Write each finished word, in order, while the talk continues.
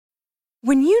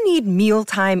When you need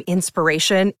mealtime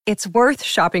inspiration, it's worth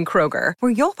shopping Kroger,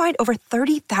 where you'll find over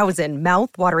 30,000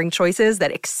 mouth-watering choices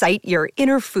that excite your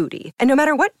inner foodie. And no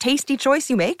matter what tasty choice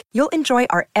you make, you'll enjoy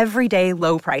our everyday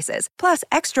low prices, plus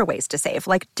extra ways to save,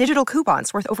 like digital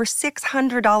coupons worth over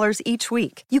 $600 each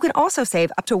week. You can also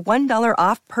save up to $1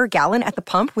 off per gallon at the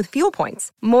pump with fuel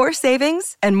points. More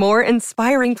savings and more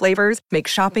inspiring flavors make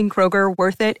shopping Kroger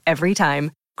worth it every time.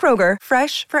 Kroger,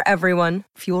 fresh for everyone.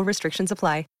 Fuel restrictions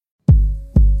apply.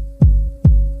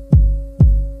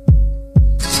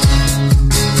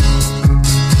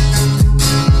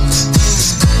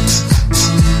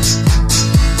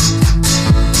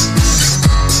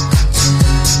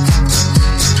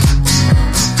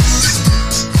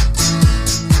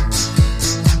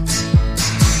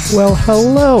 Well,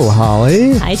 hello,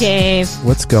 Holly. Hi, Dave.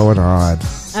 What's going on?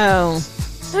 Oh,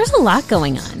 there's a lot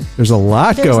going on. There's a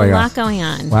lot going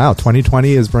on. Wow,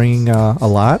 2020 is bringing a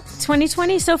lot.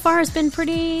 2020 so far has been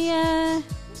pretty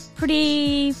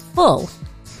full.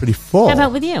 Pretty full. How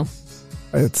about with you?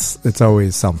 It's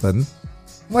always something.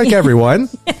 Like everyone.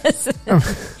 Yes.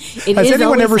 Has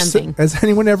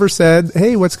anyone ever said,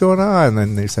 "Hey, what's going on?"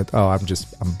 And they said, "Oh,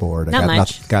 I'm bored.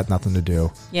 Got nothing to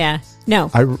do." Yeah. No.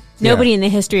 Nobody in the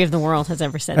history of the world has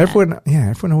ever said that. Yeah,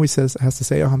 everyone always has to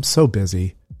say, "Oh, I'm so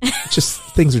busy." It's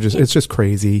just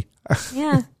crazy.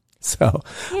 Yeah. So,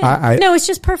 yeah. No, it's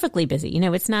just perfectly busy.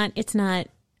 It's not,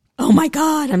 oh my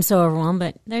God, I'm so overwhelmed,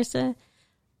 but there's a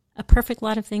perfect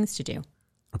lot of things to do.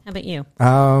 How about you?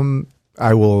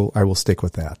 I will stick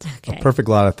with that. Okay. A perfect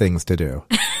lot of things to do.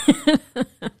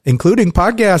 Including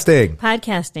podcasting.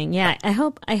 Podcasting, yeah. I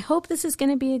hope this is going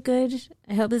to be a good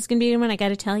one. I got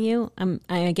to tell you,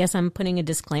 I guess I'm putting a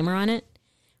disclaimer on it,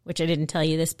 which I didn't tell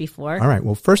you this before. All right.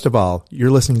 Well, first of all,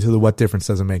 you're listening to the What Difference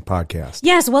Does It Make podcast.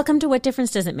 Yes. Welcome to What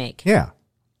Difference Does It Make? Yeah.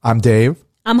 I'm Dave.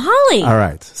 I'm Holly. All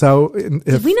right. So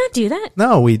did we not do that?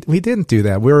 No, we didn't do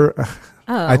that.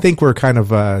 I think we're kind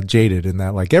of jaded in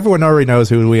that, like, everyone already knows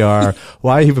who we are.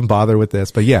 Why even bother with this?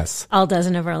 But yes. All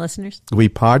dozen of our listeners. We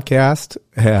podcast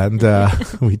and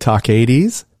we talk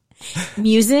 80s.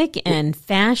 Music and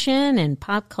fashion and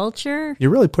pop culture.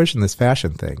 You're really pushing this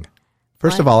fashion thing.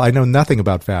 First of all, I know nothing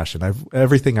about fashion.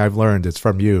 Everything I've learned is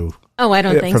from you. Oh, I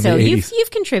don't think so.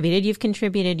 You've contributed. You've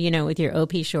contributed, with your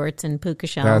OP shorts and puka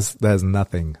shells. That is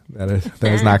nothing. That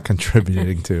is not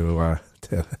contributing to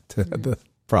the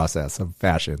process of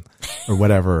fashion or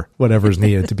whatever's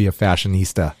needed to be a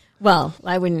fashionista. Well,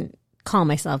 I wouldn't call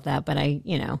myself that, but it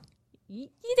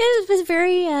was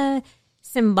very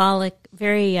symbolic.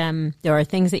 Very there are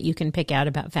things that you can pick out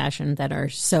about fashion that are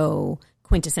so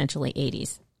quintessentially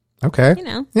 80s. Okay.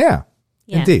 Yeah.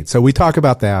 Indeed. So we talk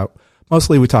about that.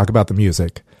 Mostly we talk about the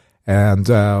music, and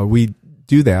we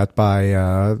do that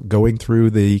by going through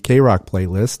the KROQ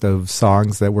playlist of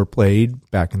songs that were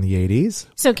played back in the 80s.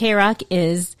 So KROQ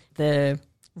is the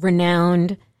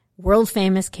renowned,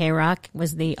 world-famous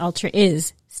KROQ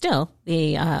is still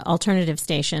the alternative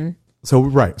station. So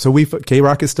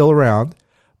KROQ is still around,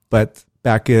 but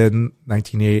back in the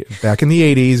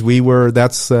 80s,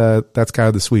 that's kind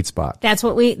of the sweet spot. That's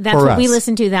what we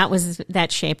listened to.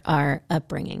 That shaped our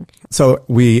upbringing. So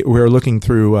we're looking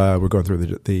through, we're going through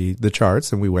the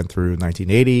charts, and we went through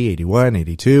 1980, 81,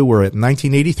 82. We're at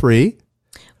 1983.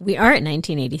 We are at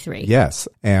 1983. Yes.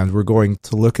 And we're going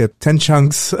to look at 10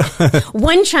 chunks.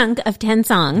 One chunk of 10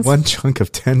 songs. One chunk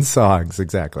of 10 songs.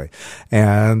 Exactly.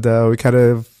 And, we kind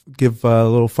of give,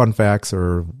 little fun facts,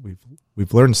 or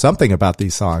we've learned something about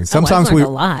these songs. Some songs a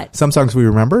lot. Some songs we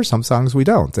remember, some songs we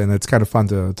don't. And it's kind of fun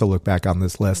to look back on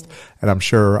this list. And I'm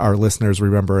sure our listeners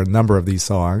remember a number of these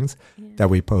songs that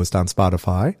we post on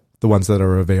Spotify, the ones that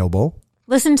are available.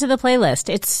 Listen to the playlist.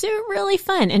 It's really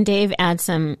fun. And Dave adds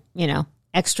some,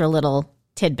 extra little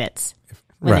tidbits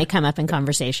when they come up in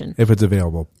conversation. If it's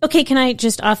available. Okay, can I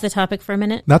just off the topic for a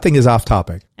minute? Nothing is off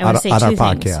topic on our things.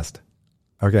 podcast.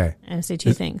 Okay. I want to say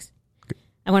two things.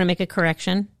 I want to make a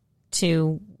correction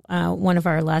to one of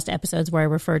our last episodes where I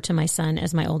referred to my son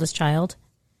as my oldest child.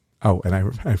 Oh, and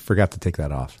I forgot to take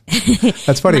that off.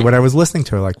 That's funny. When I was listening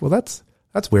to it, well, that's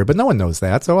weird, but no one knows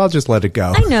that, so I'll just let it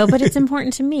go. I know, but it's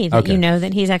important to me that you know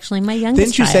that he's actually my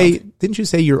youngest child. Didn't you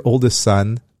say your oldest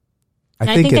son?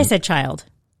 I think I said child.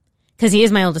 Because he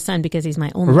is my oldest son because he's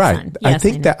my only son. Yes,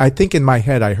 I think in my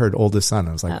head I heard oldest son.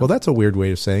 I was like, well, that's a weird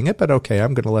way of saying it, but okay,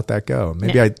 I'm going to let that go.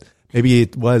 Maybe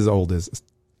it was oldest.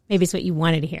 Maybe it's what you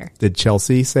wanted to hear. Did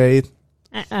Chelsea say?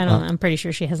 I don't know. I'm pretty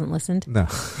sure she hasn't listened. No,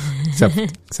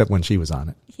 except when she was on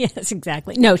it. Yes,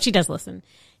 exactly. No, she does listen.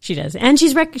 She does, and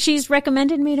she's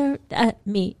recommended me to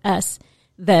us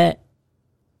the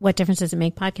What Difference Does It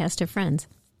Make podcast to friends,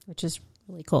 which is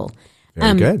really cool.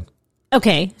 Very good.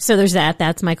 Okay, so there's that.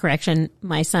 That's my correction.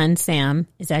 My son, Sam,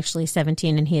 is actually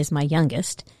 17, and he is my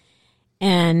youngest.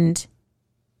 And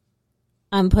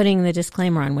I'm putting the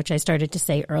disclaimer on, which I started to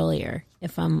say earlier.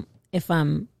 If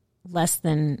I'm less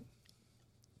than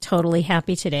totally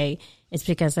happy today, it's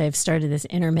because I've started this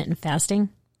intermittent fasting.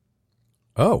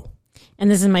 Oh. And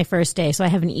this is my first day, so I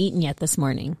haven't eaten yet this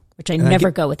morning, which I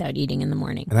never go without eating in the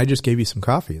morning. And I just gave you some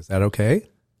coffee. Is that okay?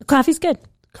 Coffee's good.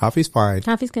 Coffee's fine.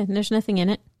 Coffee's good. There's nothing in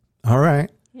it. All right.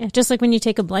 Yeah, just like when you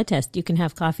take a blood test, you can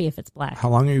have coffee if it's black. How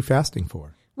long are you fasting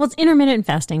for? Well, it's intermittent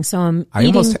fasting, so I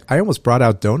almost brought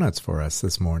out donuts for us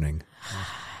this morning.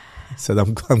 So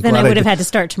I'm glad then I would have had to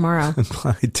start tomorrow. I'm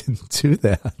glad I didn't do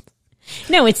that.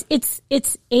 No, it's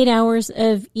 8 hours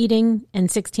of eating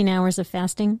and 16 hours of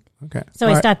fasting. Okay. So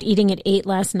I stopped eating at 8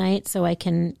 last night, so I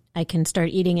can start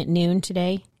eating at noon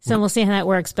today. So we'll see how that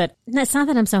works. But it's not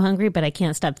that I'm so hungry, but I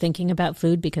can't stop thinking about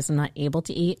food because I'm not able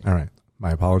to eat. All right.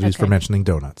 My apologies for mentioning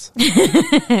donuts.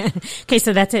 Okay,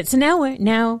 so that's it. So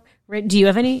now, do you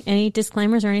have any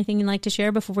disclaimers or anything you'd like to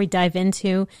share before we dive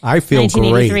into I feel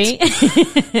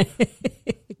 1983?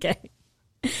 Great.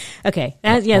 Okay.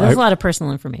 There's a lot of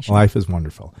personal information. Life is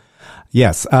wonderful.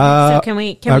 Yes. So can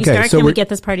we start? Can we get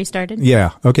this party started?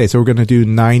 Yeah. Okay. So we're going to do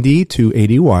 90 to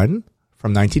 81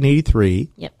 from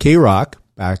 1983. Yep. KROQ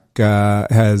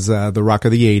has the rock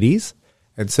of the 80s.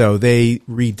 And so they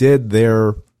redid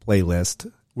their playlist.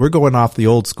 We're going off the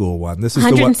old school one. This is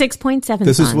 106.7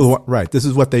 This songs. is right. This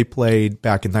is what they played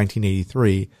back in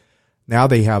 1983. Now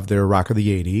they have their rock of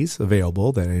the 80s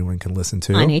available that anyone can listen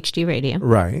to. On HD radio.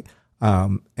 Right.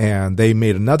 And they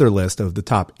made another list of the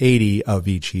top 80 of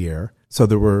each year. So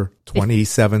there were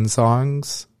 27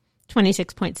 songs.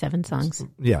 26.7 songs.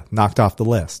 Yeah, knocked off the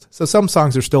list. So some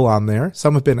songs are still on there.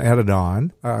 Some have been added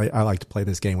on. I like to play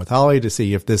this game with Holly to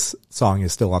see if this song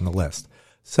is still on the list.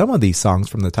 Some of these songs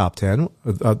from the top 10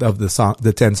 of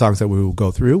the 10 songs that we will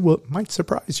go through might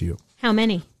surprise you. How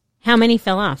many? How many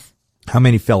fell off? How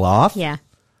many fell off? Yeah.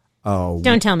 Oh.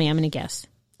 Don't tell me. I'm going to guess.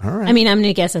 All right. I'm going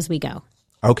to guess as we go.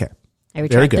 Okay. I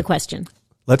retract the question.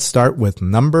 Let's start with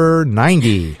number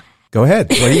 90. Go ahead.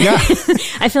 What do you got?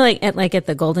 I feel like at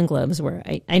the Golden Globes where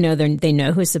I know they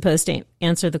know who's supposed to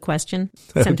answer the question.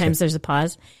 Sometimes there's a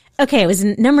pause. Okay, it was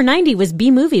number 90 was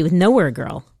B-Movie with Nowhere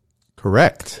Girl.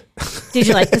 Correct. Did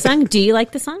you like the song? Do you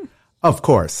like the song? Of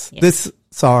course. Yes. This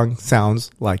song sounds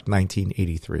like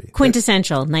 1983.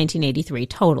 Quintessential 1983,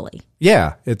 totally.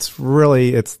 Yeah, it's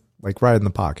like right in the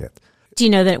pocket. Do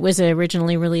you know that it was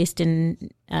originally released in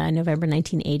November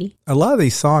 1980? A lot of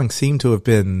these songs seem to have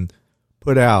been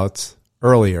put out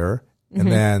earlier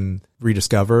and then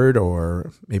rediscovered,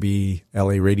 or maybe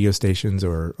LA radio stations,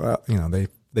 or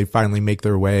they finally make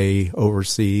their way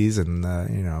overseas and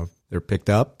they're picked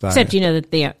up. Except you know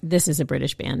that this is a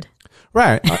British band,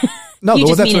 right? No, you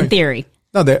just that's mean in theory.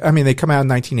 No, they come out in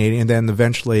 1980, and then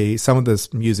eventually some of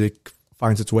this music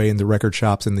finds its way into record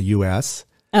shops in the U.S.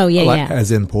 Oh yeah,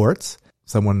 as imports.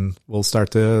 Someone will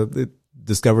start to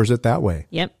discovers it that way.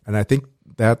 Yep. And I think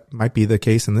that might be the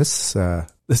case in this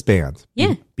band.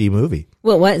 Yeah. B-Movie.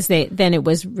 Well, then it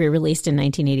was re-released in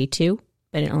 1982,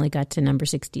 but it only got to number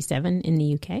 67 in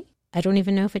the UK. I don't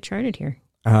even know if it charted here.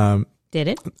 Did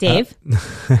it, Dave?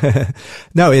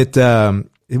 No,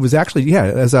 it was actually,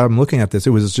 as I'm looking at this,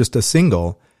 it was just a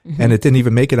single, and it didn't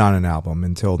even make it on an album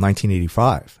until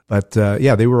 1985. But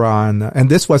they were on, and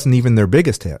this wasn't even their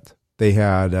biggest hit. They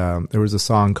had, there was a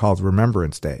song called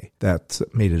Remembrance Day that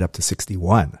made it up to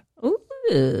 61.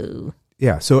 Ooh.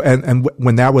 Yeah, so, and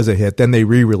when that was a hit, then they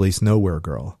re-released Nowhere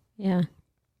Girl. Yeah.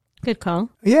 Good call.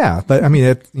 Yeah, but I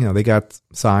mean, they got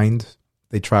signed,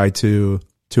 they tried to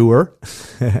tour,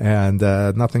 and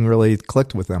nothing really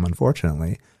clicked with them,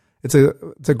 unfortunately. It's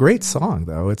a great song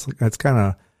though. It's kind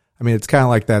of, it's kind of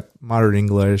like that modern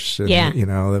English, and,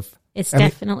 it's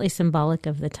definitely symbolic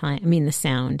of the time. I mean, the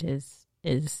sound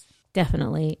is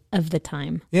definitely of the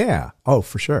time. Yeah. Oh,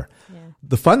 for sure. Yeah.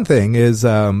 The fun thing is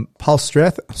Paul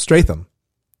Stratham,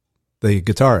 the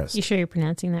guitarist. You sure you're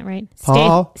pronouncing that right?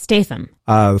 Paul Statham.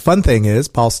 The fun thing is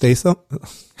Paul Statham.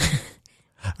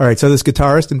 All right, so this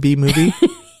guitarist in B-Movie.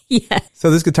 Yeah.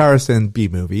 So this guitarist in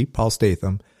B-Movie, Paul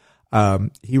Statham,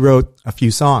 he wrote a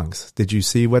few songs. Did you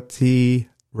see what he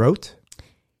wrote?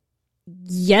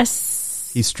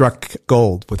 Yes. He struck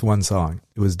gold with one song.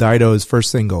 It was Dido's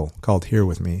first single called Here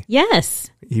With Me. Yes.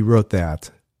 He wrote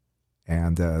that,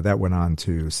 and that went on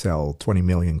to sell 20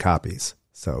 million copies.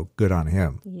 So good on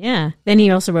him. Yeah. Then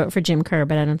he also wrote for Jim Kerr,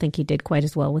 but I don't think he did quite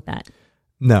as well with that.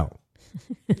 No.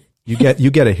 You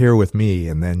get a Here With Me,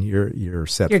 and then you're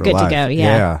set for life. You're good to go,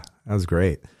 yeah. Yeah, that was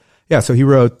great. Yeah, so he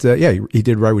wrote, he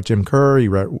did write with Jim Kerr. He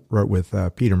wrote with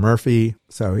Peter Murphy.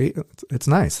 So it's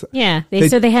nice. Yeah,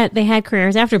 they had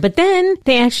careers after, but then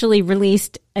they actually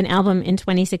released an album in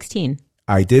 2016.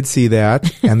 I did see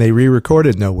that, and they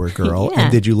re-recorded Nowhere Girl. Yeah.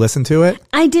 And did you listen to it?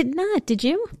 I did not. Did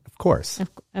you? Of course.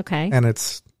 Okay. And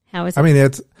it's... How is it? I mean,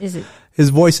 is it... His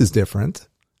voice is different.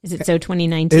 Is it so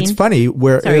 2019? It's funny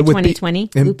where... Sorry, 2020?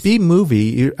 In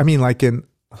B-movie, I mean, like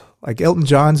Elton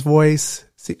John's voice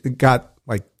got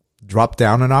drop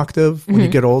down an octave when you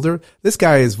get older. This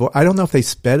guy is, I don't know if they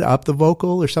sped up the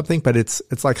vocal or something, but it's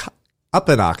like up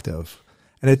an octave.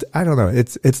 And I don't know,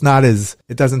 it's not as,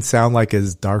 it doesn't sound like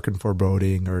as dark and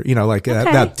foreboding or, like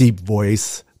that deep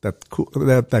voice, that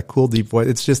cool deep voice.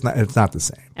 It's just not, it's not the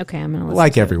same. Okay. I'm going to listen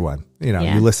like to everyone,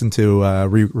 you listen to a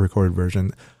re-recorded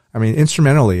version. I mean,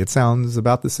 instrumentally, it sounds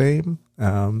about the same.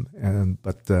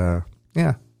 But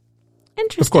yeah.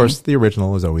 Interesting. Of course, the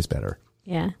original is always better.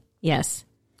 Yeah. Yes.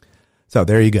 So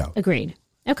there you go. Agreed.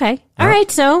 Okay. All right.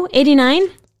 So 89.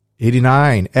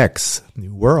 89, X,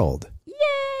 New World.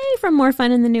 Yay! From More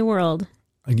Fun in the New World.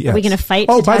 Yes. Are we going to fight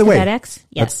to by talk the way, about X?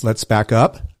 Yes. Let's back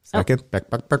up. Second. Back.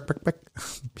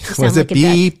 Was like it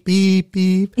beep,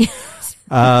 beep?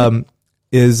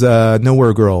 Is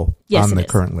Nowhere Girl on the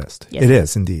current list? Yes, it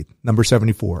is indeed. Number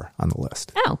 74 on the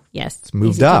list. Oh, yes. It's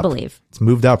moved Easy up. to believe. It's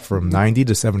moved up from 90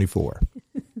 to 74.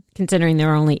 Considering there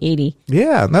are only 80.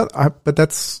 Yeah, but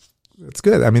it's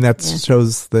good. I mean, that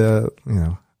shows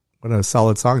what a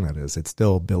solid song that is. It's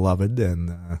still beloved,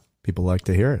 and people like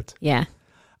to hear it. Yeah.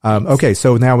 Okay,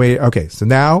 so now we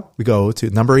go to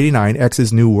number 89,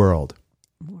 X's New World.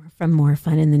 From More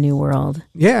Fun in the New World.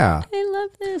 Yeah. I love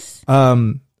this.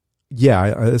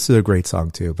 This is a great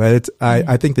song too. But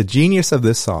I think the genius of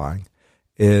this song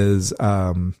is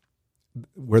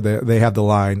where they have the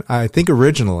line. I think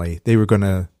originally they were going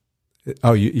to.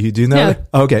 Oh, you do know No. that?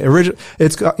 Okay.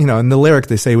 It's, in the lyric,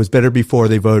 they say it was better before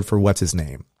they voted for what's his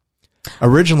name.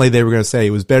 Originally, they were going to say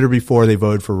it was better before they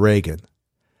voted for Reagan.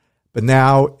 But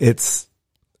now it's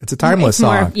a timeless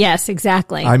song. Yes,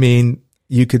 exactly. I mean,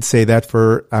 you could say that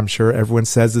for, I'm sure everyone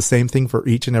says the same thing for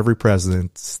each and every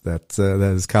president that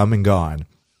has come and gone.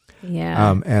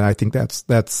 Yeah. And I think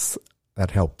that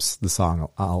helps the song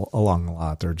along a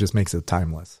lot, or just makes it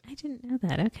timeless. I didn't know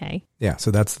that. Okay. Yeah,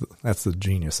 so that's the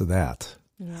genius of that.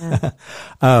 Yeah.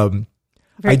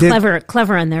 Very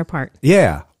clever on their part.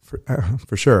 Yeah,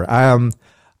 for sure.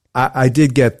 I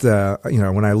did get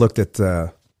when I looked at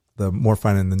the More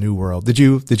Fun in the New World. Did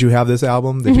you have this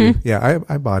album? Did you? Yeah,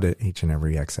 I bought it, each and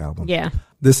every X album. Yeah.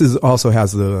 This also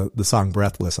has the song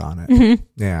Breathless on it. Mm-hmm.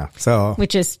 Yeah, so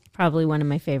which is probably one of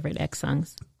my favorite X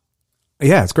songs.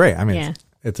 Yeah, it's great. I mean,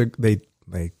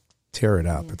 they tear it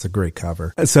up. Yeah. It's a great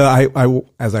cover. So I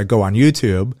as I go on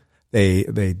YouTube,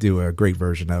 they do a great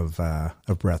version of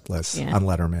Breathless on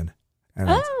Letterman.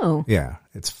 And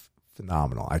it's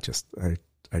phenomenal. I just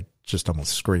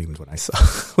almost screamed when I saw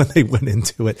when they went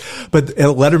into it. But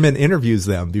Letterman interviews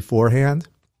them beforehand,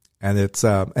 and it's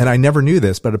and I never knew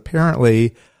this, but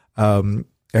apparently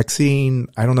Exene,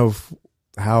 I don't know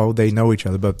how they know each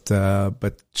other,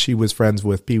 but she was friends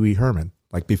with Pee Wee Herman,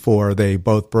 like before they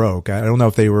both broke. I don't know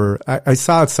if they were. I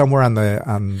saw it somewhere on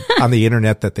the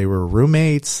internet that they were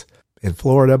roommates in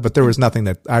Florida, but there was nothing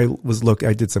that I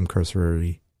did some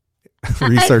cursory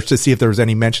research to see if there was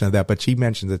any mention of that. But she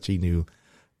mentioned that she knew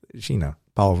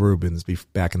Paul Rubens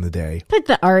back in the day. But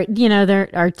the art, they're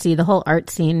artsy. The whole art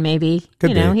scene, maybe.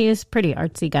 Could be. He is a pretty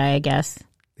artsy guy, I guess.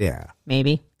 Yeah,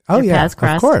 maybe. Oh, yeah, of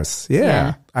course.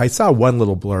 Yeah. I saw one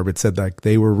little blurb. It said like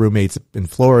they were roommates in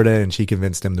Florida and she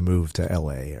convinced him to move to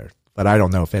LA, but I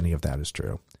don't know if any of that is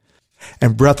true.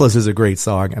 And Breathless is a great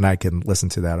song, and I can listen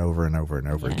to that over and over and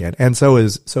over again. And so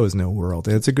is No World.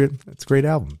 It's a great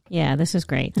album. Yeah, this is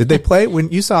great. Did they play when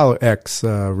you saw X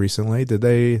recently? Did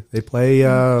they play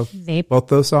both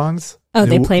those songs? Oh,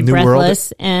 they played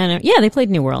Breathless and they played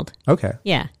New World. Okay.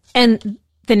 Yeah. And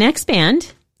the next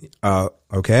band.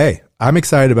 Okay. I'm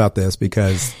excited about this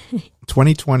because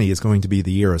 2020 is going to be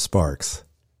the year of Sparks.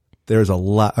 There's a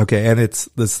lot. Okay. And it's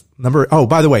this number. Oh,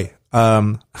 by the way,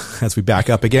 as we back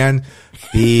up again,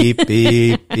 beep,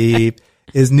 beep, beep.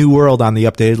 Is New World on the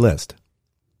updated list?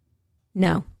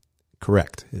 No.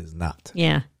 Correct. It is not.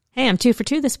 Yeah. Hey, I'm 2 for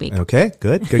 2 this week. Okay.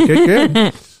 Good.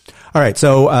 All right.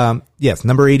 So, yes,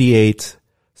 number 88.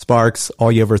 Sparks,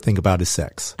 all you ever think about is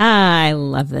sex. I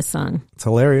love this song. It's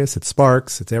hilarious. It's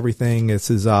Sparks. It's everything. This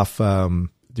is off, do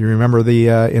you remember the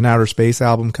In Outer Space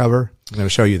album cover? I'm going to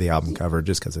show you the album cover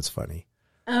just because it's funny.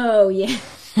 Oh, yeah.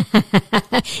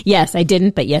 Yes, I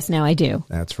didn't, but yes, now I do.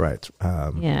 That's right.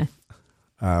 Yeah.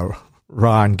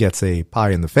 Ron gets a pie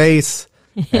in the face,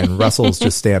 and Russell's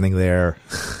just standing there.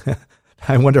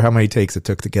 I wonder how many takes it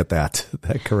took to get that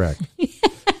correct.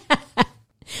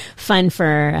 Fun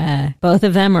for both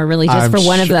of them, or really just for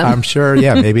one of them? I'm sure.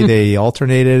 Yeah, maybe they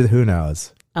alternated. Who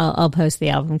knows? I'll post the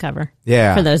album cover.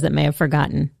 Yeah, for those that may have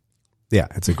forgotten. Yeah,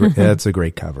 it's a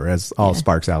great cover, as all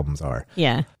Sparks albums are.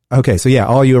 Yeah. Okay, so yeah,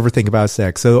 all you ever think about is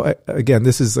sex. So again,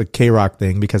 this is a KROQ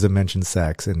thing because it mentions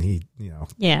sex, and he,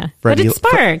 yeah, Freddie, but it's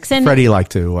Sparks, and Freddie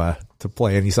liked to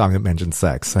play any song that mentioned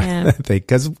sex. Yeah. I think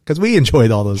because we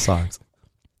enjoyed all those songs.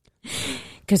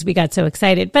 Because we got so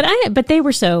excited, but they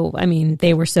were so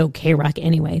KROQ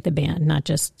anyway. The band, not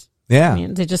just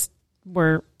they just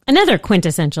were another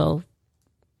quintessential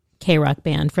KROQ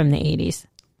band from the 80s.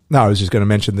 No, I was just going to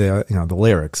mention the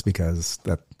lyrics because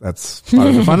that's part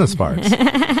of the fun of Sparks.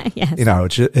 Yes.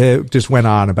 It just went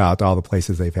on about all the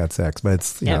places they've had sex, but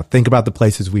it's think about the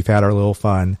places we've had our little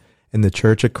fun: in the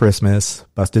church at Christmas,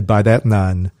 busted by that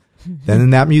nun, then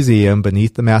in that museum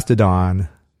beneath the mastodon,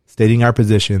 stating our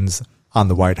positions on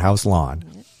the White House lawn.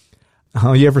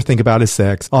 All you ever think about is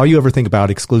sex. All you ever think about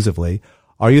exclusively.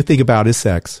 All you think about is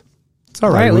sex. It's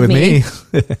all right with me.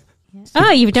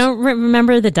 Oh, you don't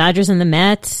remember the Dodgers and the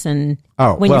Mets and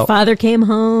when your father came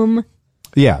home?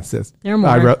 Yes. There are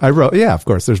more. I wrote, yeah, of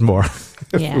course, there's more.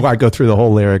 I go through the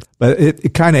whole lyric. But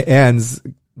it kind of ends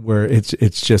where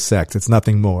it's just sex. It's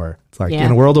nothing more. It's like,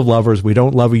 in a world of lovers, we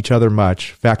don't love each other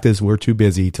much. Fact is, we're too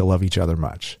busy to love each other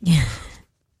much. Yeah.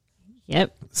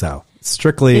 Yep. So,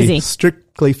 strictly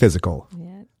physical.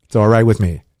 Yeah. It's all right with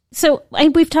me. So,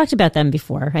 we've talked about them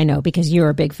before, I know, because you're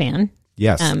a big fan.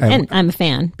 Yes. And I'm a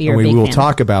fan. But we will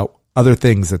talk about other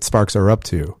things that Sparks are up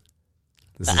to.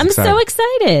 I'm so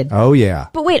excited. Oh, yeah.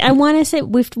 But wait, I want to say,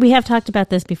 we have talked about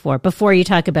this before you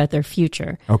talk about their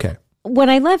future. Okay. What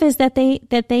I love is that they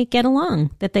get along,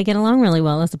 really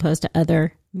well as opposed to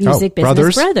other music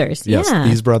business brothers. Yes, yeah.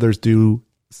 These brothers do,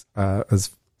 as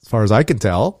far as I can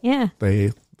tell. Yeah.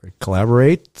 They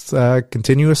collaborate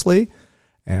continuously,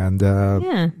 and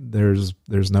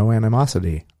there's no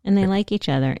animosity. And they like each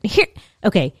other.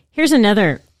 Here's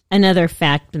another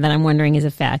fact that I'm wondering is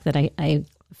a fact that I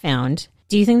found.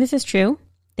 Do you think this is true?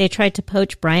 They tried to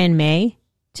poach Brian May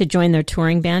to join their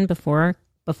touring band before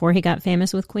he got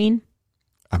famous with Queen.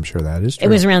 I'm sure that is true. It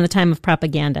was around the time of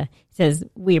Propaganda. It says,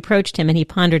 we approached him and he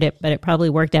pondered it, but it probably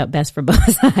worked out best for both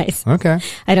sides. Okay.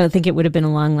 I don't think it would have been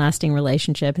a long-lasting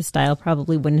relationship. His style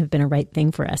probably wouldn't have been a right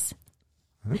thing for us.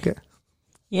 Okay.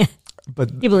 Yeah.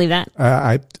 But you believe that?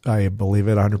 I believe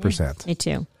it 100%. Yeah, me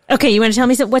too. Okay, you want to tell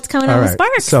me what's coming on with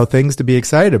Sparks? So things to be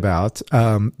excited about.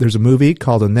 There's a movie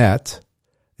called Annette.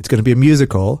 It's going to be a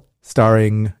musical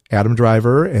starring Adam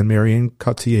Driver and Marion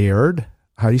Cotillard.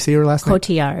 How do you say her last name?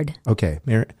 Cotillard. Okay.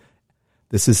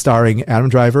 This is starring Adam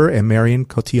Driver and Marion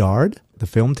Cotillard. The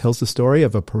film tells the story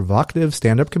of a provocative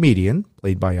stand-up comedian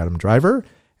played by Adam Driver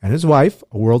and his wife,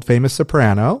 a world-famous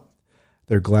soprano.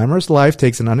 Their glamorous life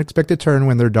takes an unexpected turn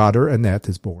when their daughter, Annette,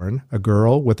 is born, a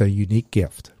girl with a unique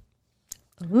gift.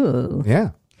 Ooh.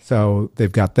 Yeah. So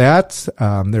they've got that.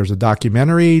 There's a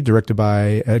documentary directed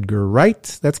by Edgar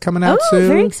Wright that's coming out soon. Oh,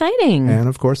 very exciting. And,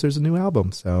 of course, there's a new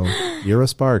album. So, Year of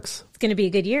Sparks. It's going to be a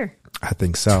good year. I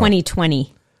think so.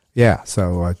 2020. Yeah.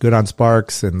 So, good on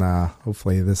Sparks. And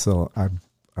hopefully I'm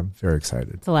very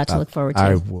excited. It's a lot to look forward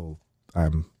to.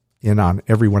 I'm in on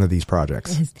every one of these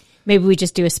projects. Maybe we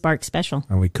just do a Spark special.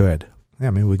 And we could. Yeah,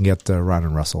 maybe we can get Ron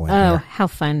and Russell in Oh, there. how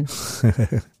fun.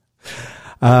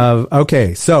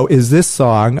 Okay, so is this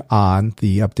song on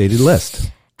the updated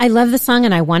list? I love the song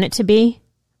and I want it to be,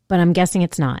 but I'm guessing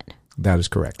it's not. That is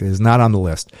correct. It is not on the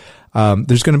list.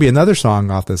 There's going to be another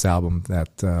song off this album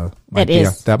that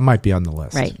might be on the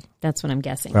list. Right. That's what I'm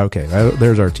guessing. Okay,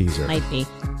 there's our teaser. Might be.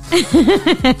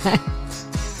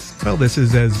 Well, this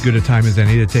is as good a time as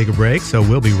any to take a break, so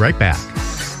we'll be right back.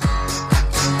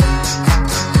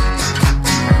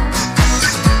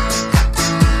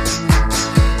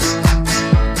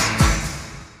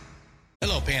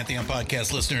 Pantheon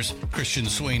podcast listeners, Christian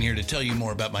Swain here to tell you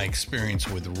more about my experience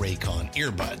with Raycon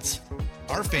earbuds.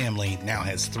 Our family now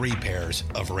has 3 pairs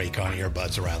of Raycon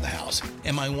earbuds around the house,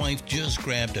 and my wife just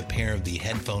grabbed a pair of the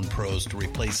Headphone Pros to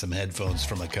replace some headphones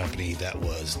from a company that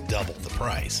was double the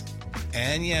price.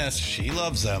 And yes, she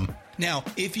loves them. Now,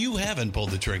 if you haven't pulled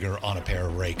the trigger on a pair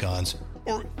of Raycons,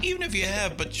 or even if you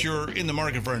have, but you're in the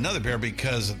market for another pair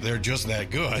because they're just that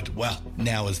good, well,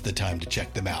 now is the time to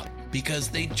check them out, because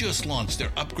they just launched their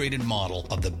upgraded model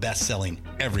of the best-selling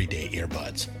everyday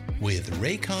earbuds. With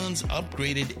Raycon's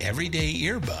upgraded everyday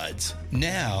earbuds,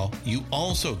 now you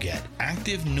also get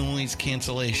active noise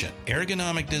cancellation,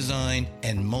 ergonomic design,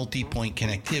 and multi-point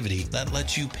connectivity that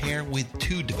lets you pair with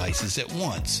 2 devices at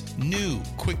once. New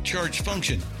quick charge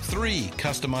function, 3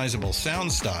 customizable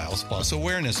sound styles plus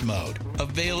awareness mode.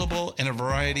 Available in a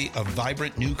variety of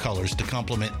vibrant new colors to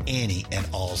complement any and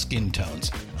all skin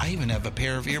tones. I even have a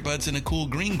pair of earbuds in a cool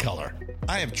green color.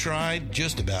 I have tried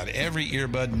just about every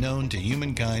earbud known to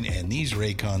humankind, and these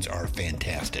Raycons are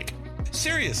fantastic.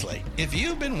 Seriously, if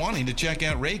you've been wanting to check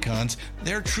out Raycons,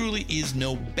 there truly is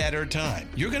no better time.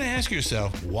 You're going to ask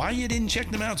yourself why you didn't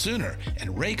check them out sooner, and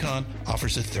Raycon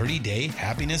offers a 30-day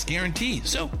happiness guarantee.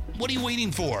 So what are you waiting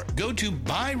for? Go to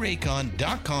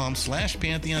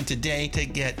buyraycon.com/Pantheon today to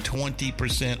get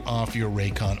 20% off your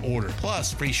Raycon order,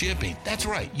 plus free shipping. That's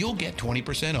right, you'll get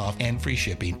 20% off and free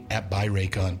shipping at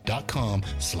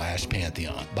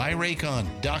buyraycon.com/Pantheon.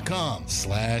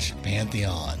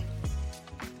 buyraycon.com/Pantheon.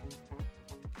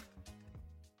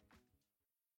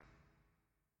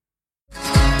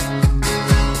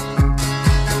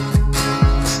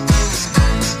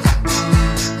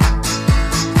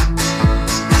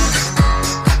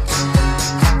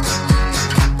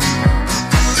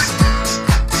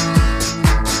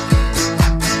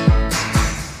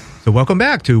 So welcome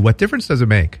back to What Difference Does It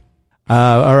Make?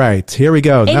 All right, here we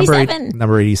go. 87.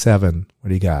 Number 87. What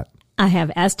do you got? I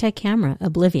have Aztec Camera,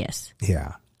 Oblivious.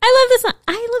 Yeah. I love this song.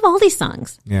 I love all these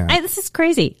songs. Yeah. This is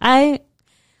crazy. I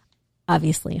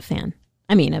obviously a fan.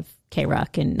 I mean, of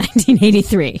KROQ in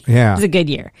 1983. Yeah. It was a good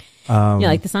year. You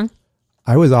like the song?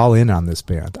 I was all in on this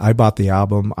band. I bought the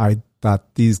album. I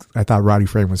thought Roddy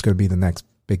Frame was going to be the next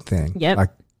big thing. Yep. I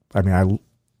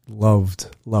loved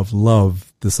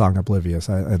the song Oblivious.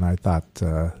 I thought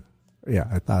I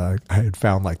had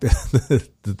found like the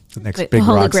next big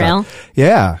Holy rock Grail. song.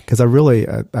 Yeah, because I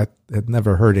had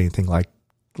never heard anything like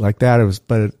that. It was,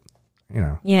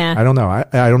 Yeah. I don't know. I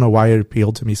don't know why it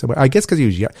appealed to me so much. I guess because he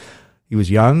was young. He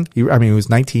was young. He was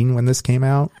 19 when this came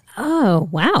out. Oh,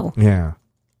 wow. Yeah,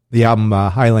 the album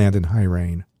Highland and High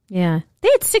Rain. Yeah. They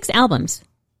had 6 albums.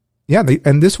 Yeah,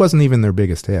 and this wasn't even their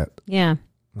biggest hit. Yeah.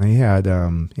 They had,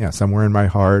 Somewhere in My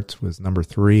Heart was number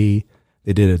 3.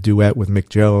 They did a duet with Mick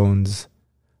Jones.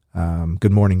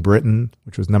 Good Morning Britain,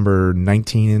 which was number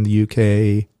 19 in the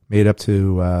UK, made up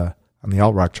to, on the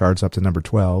alt rock charts, up to number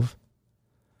 12.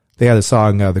 They had a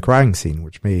song, The Crying Scene,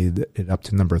 which made it up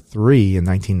to number 3 in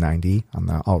 1990 on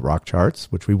the alt rock charts,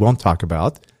 which we won't talk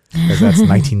about because that's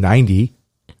 1990.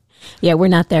 Yeah, we're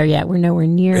not there yet. We're nowhere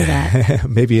near that.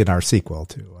 Maybe in our sequel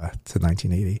to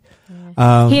 1980.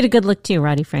 He had a good look too,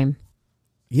 Roddy Frame.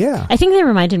 Yeah. I think they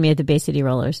reminded me of the Bay City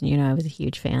Rollers, and I was a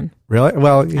huge fan. Really?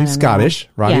 Well, he's Scottish.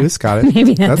 Roddy was Scottish.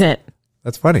 Maybe that's it.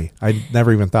 That's funny. I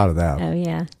never even thought of that. Oh,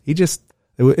 yeah. He just,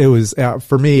 it was,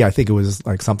 for me, I think it was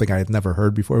like something I had never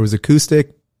heard before. It was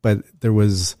acoustic, but there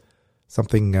was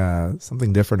something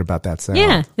different about that sound.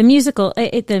 Yeah, the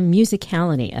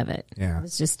musicality of it. Yeah,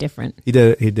 it's just different. He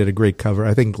did a great cover.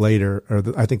 I think later,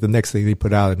 I think the next thing they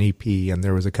put out an EP, and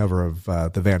there was a cover of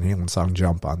the Van Halen song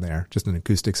 "Jump" on there, just an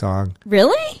acoustic song.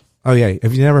 Really? Oh yeah.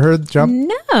 Have you never heard "Jump"?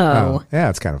 No. Oh, yeah,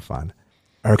 it's kind of fun.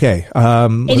 Okay.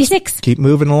 86. Keep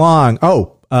moving along.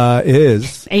 Are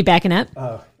you backing up?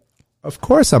 Of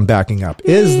course, I'm backing up.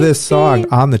 Is this song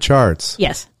on the charts?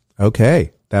 Yes.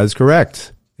 Okay, that is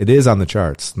correct. It is on the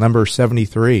charts. Number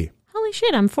 73. Holy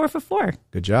shit, I'm 4 for 4.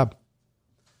 Good job.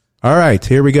 All right,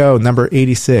 here we go. Number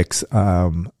 86.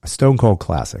 A Stone Cold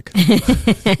classic.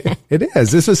 It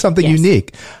is. This is something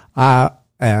unique.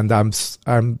 And it's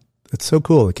so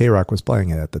cool that KROQ was playing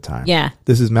it at the time. Yeah.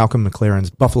 This is Malcolm McLaren's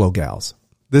Buffalo Gals.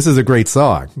 This is a great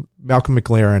song. Malcolm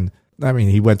McLaren,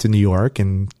 he went to New York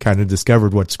and kind of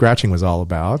discovered what scratching was all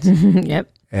about. Yep.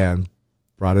 And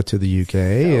brought it to the UK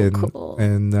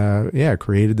and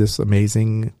created this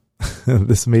amazing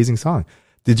song.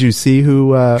 Did you see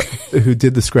who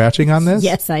did the scratching on this?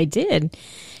 Yes, I did.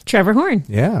 Trevor Horn.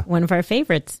 Yeah. One of our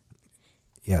favorites.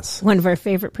 Yes. One of our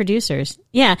favorite producers.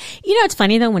 Yeah. It's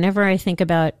funny though, whenever I think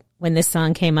about when this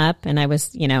song came up and I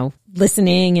was,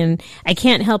 listening, and I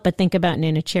can't help but think about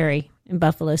Nina Cherry in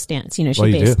Buffalo Stance. She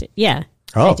based it. Yeah.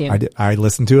 Oh, I do. I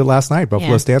listened to it last night,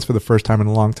 Buffalo Stance, for the first time in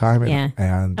a long time.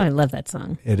 And I love that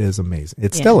song. It is amazing.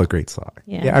 It's still a great song.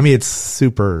 Yeah. It's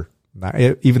super,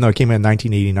 even though it came out in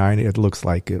 1989, it looks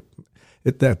like it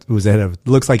was ahead of,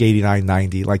 looks like 89,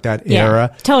 90, like that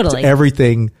era. Totally. It's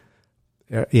everything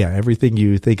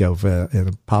you think of in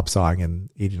a pop song in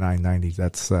 89, 90,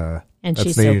 that's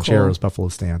she's Nina Cherry's Buffalo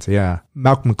Stance. Yeah.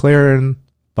 Malcolm McLaren,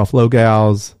 Buffalo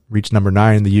Gals, reached number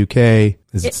 9 in the UK.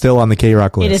 Is it still on the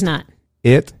KROQ list? It is not.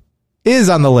 It is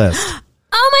on the list.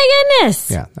 Oh my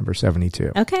goodness. Yeah, number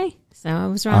 72. Okay, so I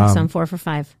was wrong. So I'm 4 for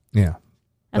 5. Yeah.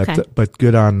 Okay. But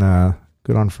good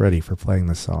on Freddie for playing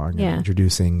this song and Yeah.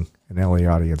 introducing an LA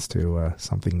audience to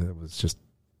something that was just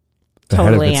Totally,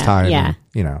 ahead of its time. yeah.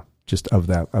 And, just of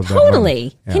that.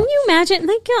 Totally. Yeah. Can you imagine?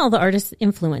 Think all the artists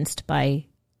influenced by.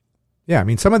 Yeah, I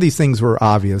mean, some of these things were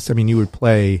obvious. I mean, you would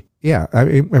play. Yeah, I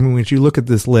mean, when you look at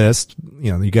this list,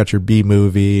 you got your B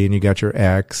movie and you got your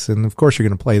X, and of course you're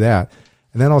going to play that.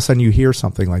 And then all of a sudden you hear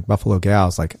something like Buffalo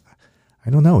Gals, like, I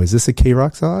don't know, is this a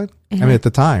KROQ song? I mean, at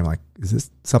the time, like, is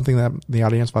this something that the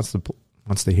audience wants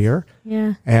to hear?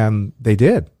 Yeah. And they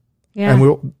did. Yeah.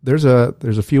 And there's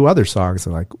a few other songs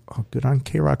that are like, oh, good on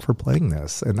KROQ for playing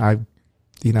this. And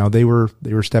they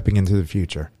were stepping into the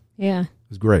future. Yeah. It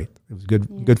was great. It was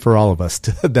good for all of us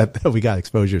that we got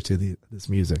exposure to this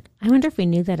music. I wonder if we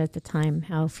knew that at the time,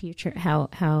 how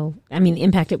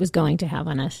impact it was going to have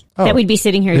on us. Oh, that we'd be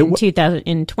sitting here in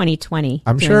 2020.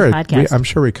 I'm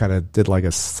sure we kind of did like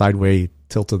a sideway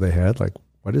tilt of the head, like,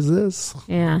 what is this?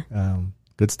 Yeah.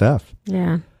 Good stuff.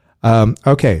 Yeah.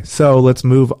 Okay, so let's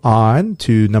move on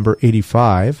to number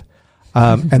 85.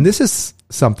 And this is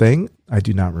something, I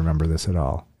do not remember this at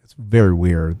all. It's very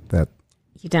weird that.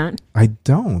 You don't? I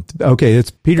don't. Okay,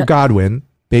 it's Peter Godwin,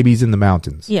 Babies in the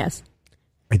Mountains. Yes.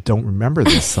 I don't remember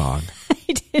this song.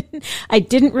 I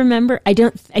didn't remember. I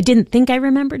didn't think I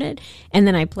remembered it. And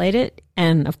then I played it,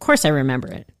 and of course I remember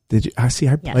it. Did you? I see.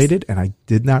 I played it, and I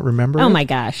did not remember it. Oh my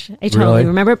gosh, I totally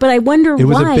remember it, but I wonder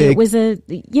why it was a.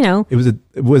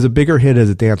 It was a bigger hit as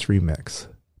a dance remix,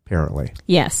 apparently.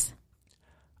 Yes.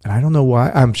 And I don't know why.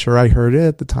 I'm sure I heard it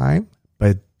at the time, but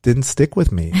it didn't stick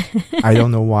with me. I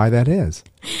don't know why that is.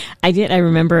 I did. I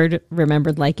remembered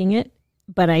liking it,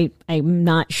 but I'm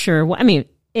not sure. I mean,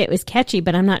 it was catchy,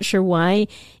 but I'm not sure why.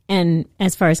 And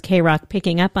as far as KROQ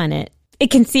picking up on it,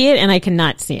 it can see it, and I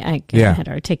cannot see it. I can't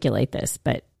articulate this,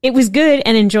 but it was good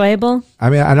and enjoyable. I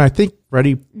mean, and I think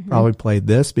Freddie probably played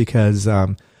this because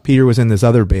Peter was in this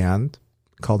other band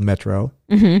called Metro.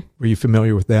 Mm-hmm. Were you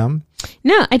familiar with them?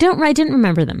 No, I didn't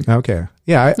remember them. Okay.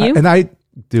 Yeah. I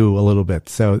do a little bit.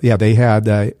 So yeah, they had,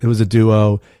 it was a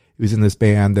duo. He was in this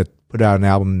band that put out an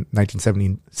album in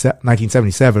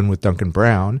 1977 with Duncan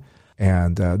Brown.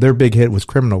 And their big hit was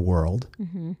Criminal World.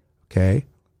 Mm-hmm. Okay.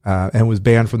 And was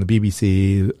banned from the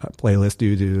BBC playlist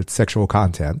due to its sexual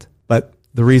content. But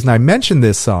the reason I mentioned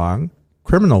this song,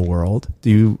 Criminal World,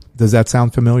 does that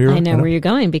sound familiar? I know where you're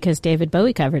going because David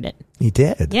Bowie covered it. He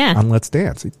did. Yeah. On Let's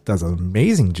Dance. He does an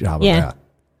amazing job of that.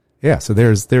 Yeah. So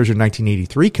there's your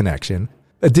 1983 connection.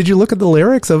 Did you look at the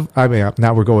lyrics of, I mean,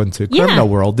 now we're going to Criminal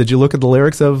World. Did you look at the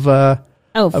lyrics of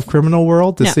Criminal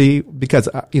World to see, because,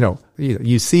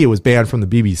 you see it was banned from the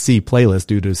BBC playlist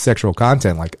due to sexual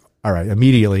content. Like, all right,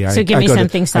 immediately. So give me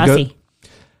something saucy.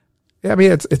 Yeah, I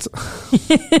mean, it's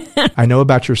I know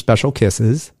about your special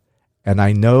kisses, and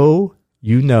I know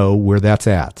you know where that's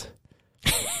at.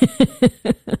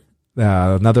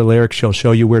 Another lyric, she'll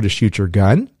show you where to shoot your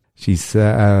gun. She's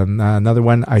another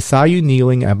one, I saw you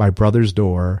kneeling at my brother's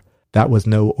door. That was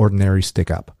no ordinary stick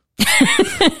up.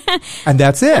 And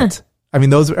that's it. I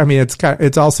mean,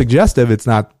 it's all suggestive. It's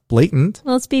not blatant.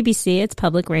 Well, it's BBC. It's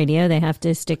public radio. They have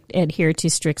to adhere to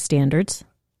strict standards.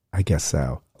 I guess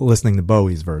so. Listening to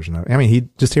Bowie's version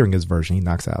just hearing his version, he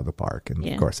knocks it out of the park. And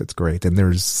of course it's great. And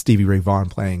there's Stevie Ray Vaughan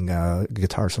playing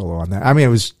guitar solo on that. I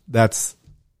mean, that's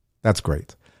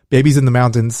great. Babies in the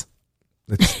Mountains.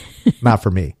 It's not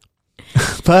for me,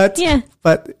 but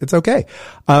it's okay.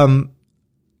 And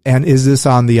is this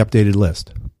on the updated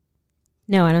list?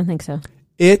 No, I don't think so.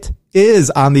 It is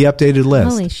on the updated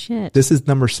list. Holy shit. This is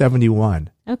number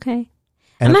 71. Okay.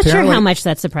 And I'm not sure how much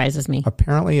that surprises me.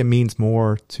 Apparently it means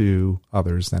more to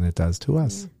others than it does to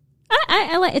us.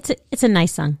 I like it's a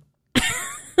nice song.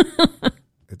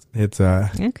 It's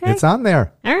on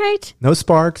there. All right. No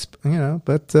Sparks,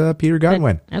 but Peter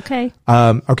Godwin. Okay.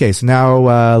 Okay, so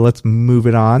now let's move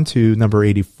it on to number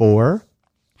 84.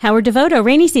 Howard Devoto,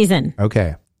 Rainy Season.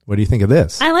 Okay. What do you think of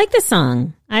this? I like this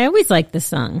song. I always like this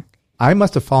song. I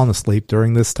must have fallen asleep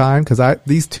during this time because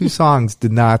these two songs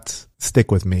did not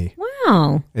stick with me.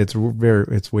 Wow. It's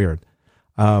weird.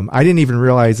 I didn't even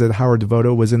realize that Howard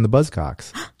Devoto was in the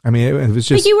Buzzcocks. I mean, it was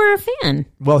just. But you were a fan.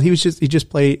 Well, he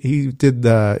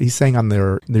sang on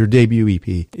their debut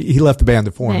EP. He left the band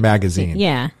to form Magazine.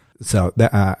 Yeah. So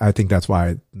I think that's why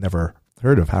I never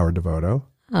heard of Howard Devoto.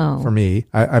 Oh. For me,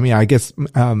 I mean, I guess,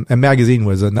 and Magazine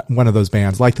was one of those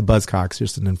bands like the Buzzcocks,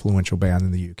 just an influential band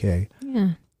in the UK.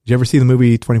 Yeah. Did you ever see the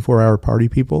movie 24-Hour Party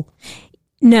People?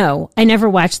 No, I never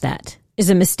watched that. It's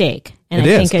a mistake. And I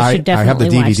think I should definitely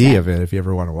watch I have the DVD that. of it if you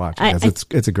ever want to watch it.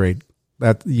 It's a great,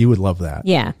 that you would love that.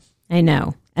 Yeah, I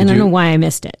know. I don't know why I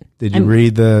missed it. Did you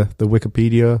read the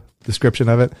Wikipedia description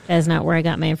of it? That is not where I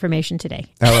got my information today.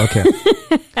 Oh, okay.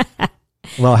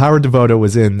 Well, Howard Devoto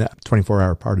was in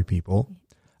 24-Hour Party People.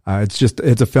 It's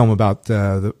a film about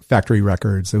the factory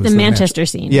records. It was the Manchester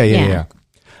scene. Yeah.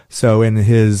 So in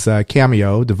his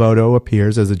cameo, Devoto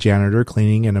appears as a janitor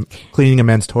cleaning a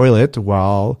men's toilet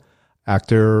while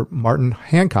actor Martin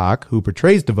Hancock, who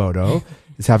portrays Devoto,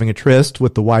 is having a tryst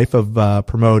with the wife of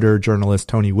promoter journalist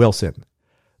Tony Wilson.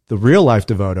 The real-life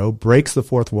Devoto breaks the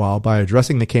fourth wall by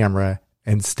addressing the camera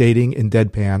and stating in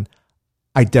deadpan,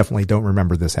 "I definitely don't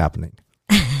remember this happening."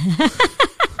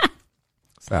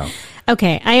 So.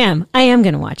 Okay, I am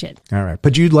going to watch it. All right.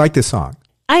 But you'd like this song?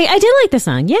 I did like the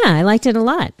song. Yeah, I liked it a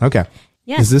lot. Okay.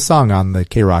 Yeah. Is this song on the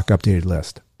KROQ updated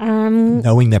list?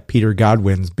 Knowing that Peter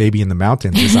Godwin's Baby in the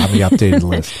Mountains is on the updated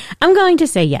list. I'm going to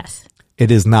say yes.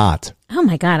 It is not. Oh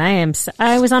my God, I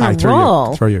was on a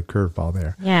roll. Throw you a curveball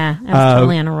there. Yeah, I was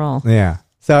totally on a roll. Yeah.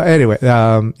 So anyway,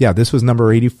 this was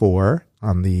number 84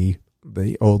 on the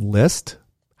old list,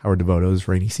 Howard Devoto's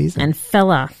Rainy Season. And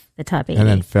fell off the top 80. And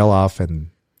then fell off and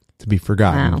to be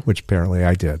forgotten, Wow. which apparently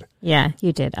I did. Yeah,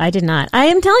 you did. I did not. I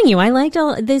am telling you, I liked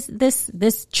all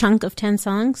this chunk of 10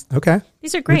 songs. Okay.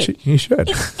 These are great. You should.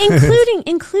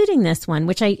 including this one,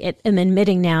 which I am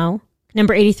admitting now,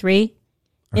 number 83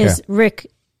 is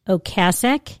Rick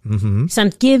Ocasek. Mm-hmm.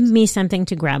 Give me something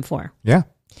to grab for. Yeah.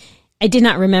 I did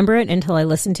not remember it until I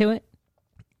listened to it.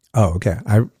 Oh, okay.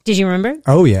 Did you remember?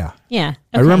 Oh, yeah. Yeah. Okay.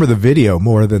 I remember the video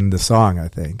more than the song, I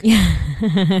think. Yeah.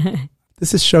 This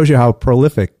just shows you how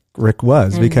prolific Rick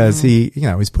was, because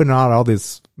he's putting out all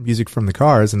this music from the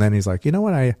Cars, and then he's like, you know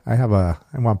what, I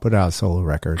want to put out a solo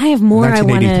record. I have more.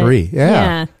 1983.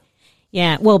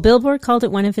 Yeah. Well, Billboard called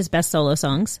it one of his best solo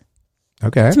songs.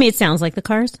 Okay. To me, it sounds like the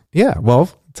Cars. Yeah. Well,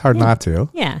 it's hard not to.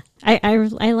 Yeah.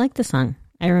 I like the song.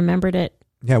 I remembered it.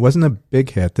 Yeah, it wasn't a big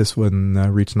hit. This one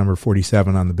reached number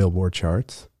 47 on the Billboard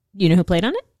charts. You know who played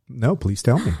on it? No, please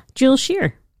tell me. Jules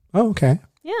Shear. Oh, okay.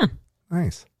 Yeah.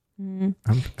 Nice.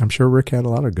 I'm sure Rick had a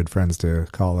lot of good friends to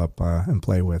call up and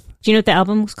play with. Do you know what the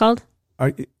album was called?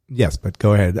 Yes, but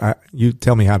go ahead. You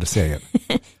tell me how to say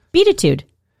it. Beatitude.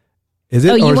 Is it?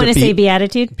 Oh, you want to say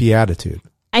Beatitude? Beatitude.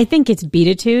 I think it's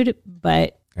Beatitude,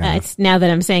 but it's now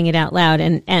that I'm saying it out loud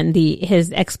and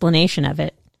his explanation of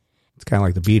it. It's kind of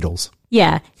like the Beatles.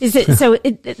 Yeah.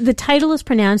 The title is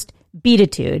pronounced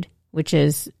Beatitude, which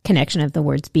is connection of the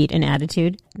words beat and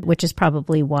attitude, which is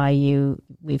probably why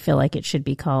we feel like it should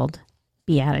be called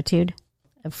Beatitude.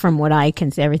 From what I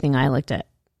can say, everything I looked at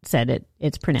said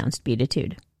it's pronounced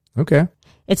Beatitude. Okay.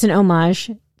 It's an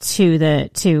homage to the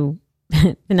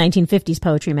 1950s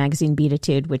poetry magazine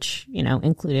Beatitude, which,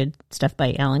 included stuff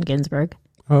by Allen Ginsberg.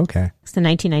 Oh, okay. It's the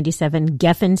 1997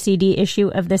 Geffen CD issue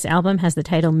of this album has the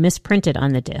title misprinted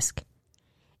on the disc.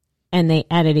 And they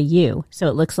added a U, so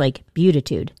it looks like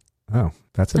Beatitude. Oh,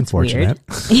 that's unfortunate.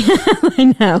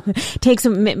 I know.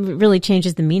 It really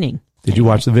changes the meaning. Did you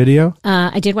watch the video?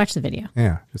 I did watch the video.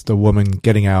 Yeah, just a woman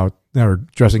getting out or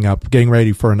dressing up, getting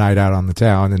ready for a night out on the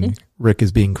town, and Rick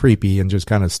is being creepy and just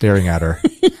kind of staring at her.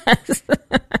 Yes.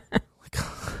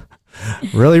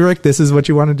 Really, Rick? This is what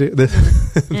you want to do?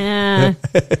 Yeah.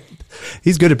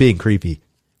 He's good at being creepy.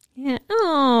 Yeah.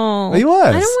 Oh, he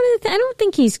was. I don't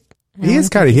think he's. He is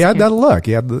kind of. He had that look.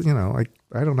 He had the,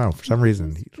 I don't know, for some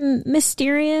reason.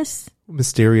 Mysterious,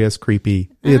 creepy.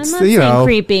 It's, I'm not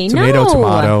creepy.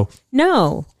 Tomato.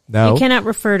 No. You cannot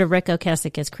refer to Rick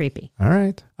Ocasek as creepy. All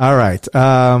right.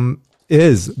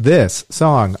 Is this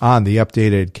song on the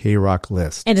updated KROQ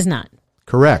list? It is not.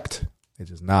 Correct. It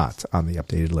is not on the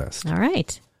updated list. All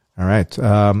right.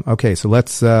 Okay, so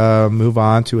let's move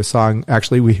on to a song.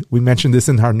 Actually, we mentioned this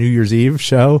in our New Year's Eve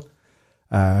show.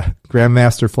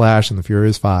 Grandmaster Flash and the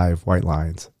Furious 5, White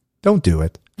Lines. Don't do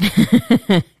it.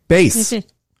 Bass.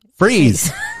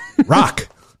 Freeze. Rock.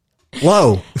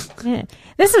 Low. Yeah.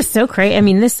 This is so crazy. I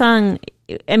mean, this song,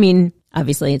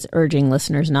 obviously it's urging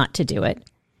listeners not to do it.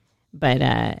 But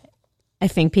I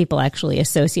think people actually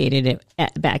associated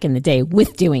it back in the day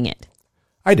with doing it.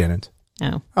 I didn't.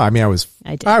 Oh. I was,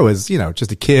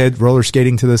 just a kid roller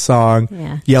skating to this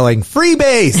song, yelling, "Free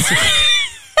bass!"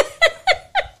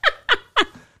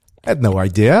 I had no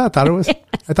idea. I thought it was,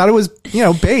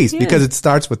 bass because it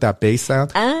starts with that bass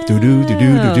sound. Oh. Do do do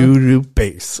do do do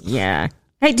bass. Yeah.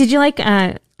 Hey, did you like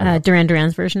Duran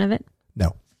Duran's version of it?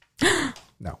 No,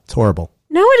 it's horrible.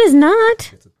 No, it is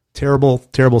not. It's a terrible,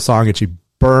 terrible song that she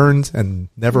burned and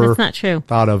never That's not true.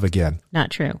 Thought of again.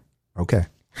 Not true. Okay.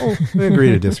 Oh, we agree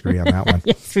to disagree on that one.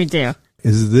 Yes, we do.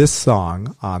 Is this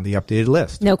song on the updated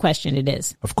list? No question, it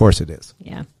is. Of course it is.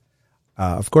 Yeah.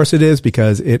 Of course it is,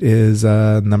 because it is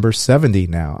number 70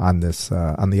 now on this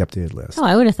on the updated list. Oh,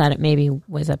 I would have thought it maybe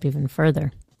was up even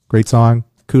further. Great song.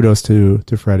 Kudos to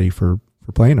Freddie for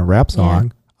playing a rap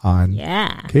song on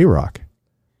KROQ.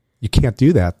 You can't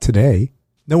do that today.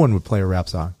 No one would play a rap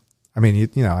song. I mean,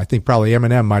 you know, I think probably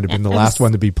Eminem might have been the last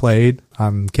one to be played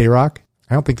on KROQ.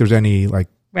 I don't think there's any like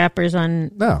rappers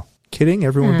on. No, kidding.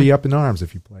 Everyone would be up in arms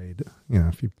if you played, you know,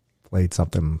 if you played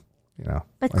something, you know.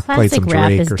 But like classic rap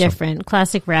Drake is different. Something.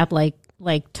 Classic rap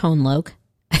like Tone Loc.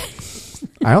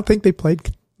 I don't think they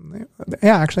played.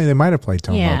 Yeah, actually, they might have played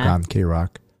Tone Loc on KROQ.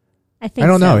 I think. I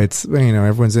don't know. It's, you know,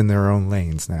 everyone's in their own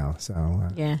lanes now. So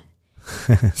yeah,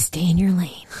 stay in your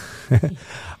lane.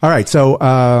 All right. So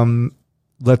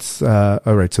let's. All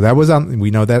right. So that was on.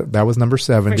 We know that was number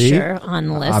 70 for sure on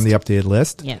the list, on the updated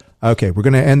list. Yeah. Okay, we're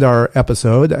going to end our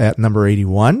episode at number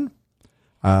 81.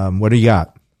 What do you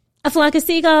got? A Flock of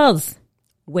Seagulls.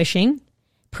 Wishing.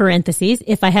 Parentheses.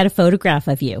 If I had a photograph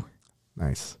of you.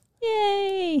 Nice.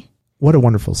 Yay. What a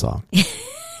wonderful song.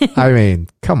 I mean,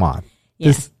 come on.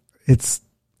 Yeah. It's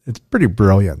pretty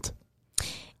brilliant.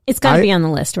 It's got to be on the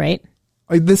list, right?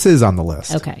 This is on the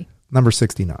list. Okay. Number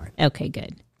 69. Okay,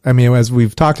 good. I mean, as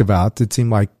we've talked about, it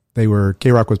seemed like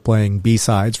KROQ was playing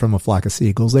B-sides from A Flock of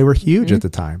Seagulls. They were huge at the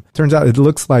time. Turns out it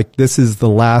looks like this is the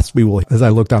last we will, as I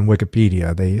looked on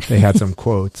Wikipedia, they had some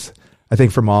quotes, I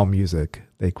think from AllMusic.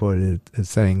 They quoted it as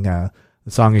saying, the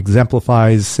song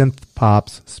exemplifies synth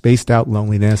pop's spaced out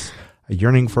loneliness, a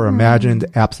yearning for imagined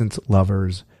absent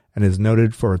lovers, and is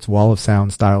noted for its wall of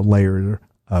sound style layer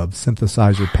of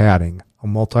synthesizer padding, a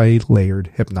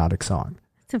multi-layered hypnotic song.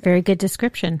 It's a very good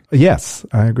description. Yes,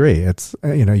 I agree. It's,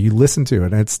 you know, you listen to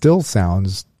it and it still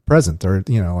sounds present, or,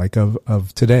 you know, like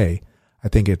of today. I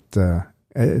think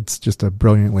it's just a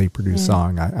brilliantly produced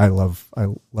song. I love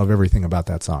everything about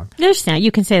that song. There's sound.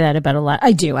 You can say that about a lot.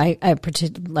 I do. I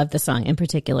love the song in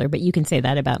particular, but you can say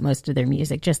that about most of their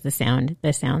music, just the sound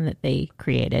that they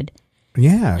created.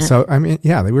 Yeah. So, I mean,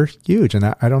 yeah, they were huge. And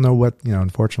I don't know what, you know,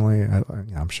 unfortunately,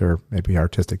 I'm sure maybe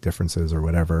artistic differences or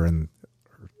whatever,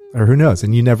 or who knows.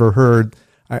 And you never heard,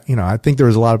 you know, I think there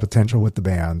was a lot of potential with the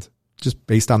band just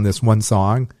based on this one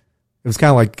song. It was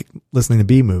kind of like listening to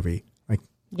B-movie. Like,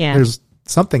 there's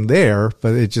something there,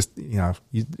 but it just, you know,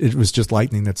 it was just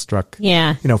lightning that struck.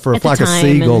 Yeah. You know, for A Flock of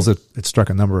Seagulls, it struck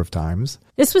a number of times.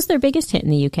 This was their biggest hit in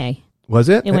the UK. Was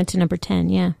it? It went to number 10,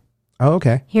 yeah. Oh,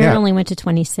 okay. Here it only went to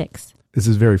 26. This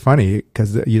is very funny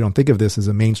because you don't think of this as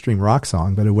a mainstream rock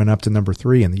song, but it went up to number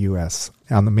 3 in the U.S.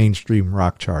 on the mainstream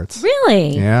rock charts.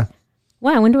 Really? Yeah.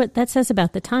 Wow, I wonder what that says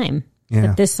about the time. Yeah.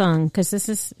 That this song, because this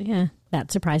is, that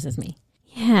surprises me.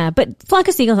 Yeah, but Flock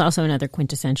of Seagulls also another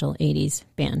quintessential 80s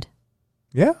band.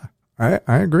 Yeah, I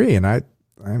agree. And I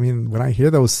mean, when I hear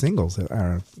those singles, you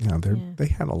know, they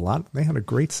had a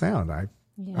great sound.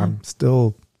 I'm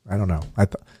still, I don't know. I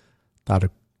thought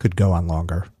it could go on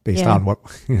longer based on what,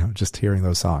 you know, just hearing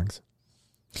those songs.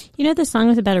 You know, this song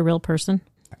was about a real person.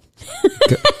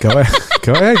 Go ahead.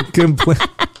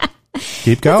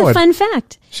 Keep going. That's a fun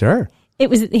fact. Sure. It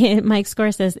was, Mike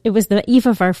Score says, it was the eve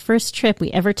of our first trip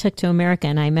we ever took to America,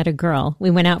 and I met a girl.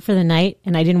 We went out for the night,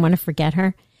 and I didn't want to forget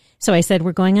her. So I said,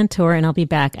 we're going on tour, and I'll be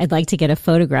back. I'd like to get a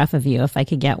photograph of you if I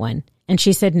could get one. And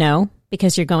she said, no,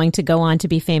 because you're going to go on to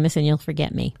be famous, and you'll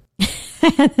forget me.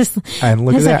 And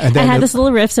look at that. And I had this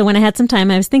little riff, so when I had some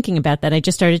time, I was thinking about that. I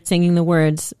just started singing the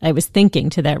words. I was thinking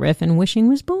to that riff, and Wishing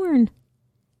was born.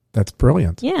 That's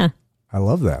brilliant. Yeah. I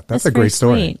love that. That's a great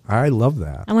story. Sweet. I love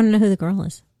that. I want to know who the girl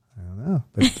is. I don't know.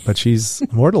 But she's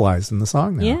immortalized in the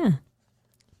song now. Yeah.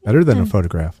 Better than a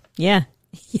photograph. Yeah.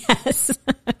 Yes.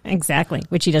 Exactly.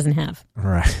 Which he doesn't have. All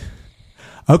right.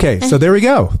 Okay, so there we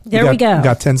go. We go. We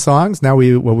got 10 songs. Now we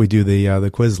do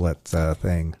the Quizlet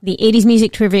thing. The 80s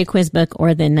Music Trivia Quiz Book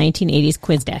or the 1980s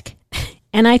Quiz Deck.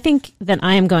 And I think that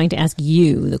I am going to ask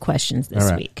you the questions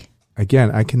this week.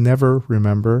 Again, I can never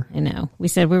remember. I know. We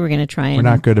said we were going to try and... We're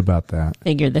not good about that.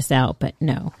 ...figure this out, but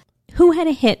no. Who had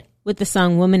a hit with the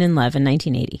song Woman in Love in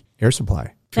 1980? Air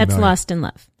Supply. That's Lost in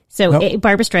Love. So A,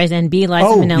 Barbara Streisand, B, Liza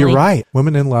Minnelli. Oh, you're right.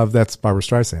 Woman in Love, that's Barbara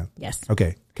Streisand. Yes.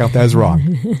 Okay, count that as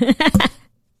wrong.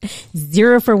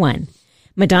 0 for 1.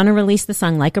 Madonna released the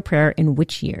song Like a Prayer in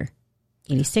which year?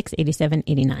 86, 87,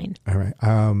 89. All right.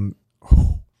 I'm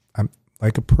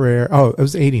Like a Prayer. Oh, it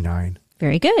was 89.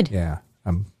 Very good. Yeah.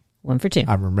 1 for 2.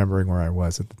 I'm remembering where I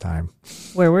was at the time.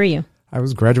 Where were you? I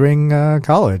was graduating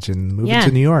college and moving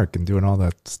to New York and doing all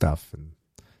that stuff. And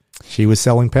she was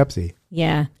selling Pepsi.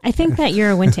 Yeah. I think that year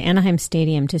I went to Anaheim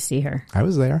Stadium to see her. I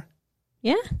was there.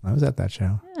 Yeah? I was at that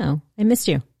show. Oh, I missed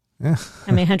you. Yeah.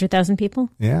 How many 100,000 people?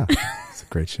 Yeah. It's a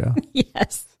great show.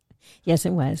 Yes. Yes,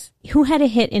 it was. Who had a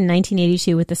hit in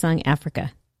 1982 with the song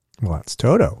Africa? Well, that's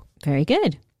Toto. Very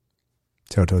good.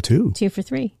 Toto 2. 2 for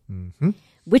 3. Mm-hmm.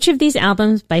 Which of these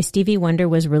albums by Stevie Wonder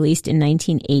was released in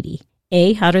 1980?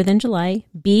 A, Hotter Than July.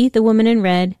 B, The Woman in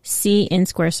Red. C, In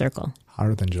Square Circle.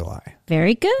 Hotter Than July.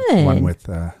 Very good. One with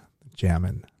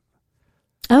Jammin'.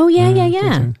 Oh, yeah.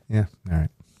 Yeah, all right.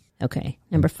 Okay,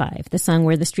 number 5. The song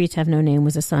Where the Streets Have No Name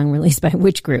was a song released by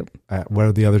which group? What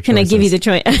are the other choices? Can I give you the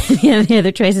choice? The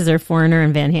other choices are Foreigner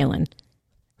and Van Halen.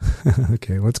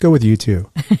 Okay, let's go with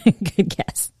U2. Good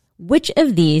guess. Which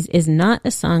of these is not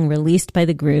a song released by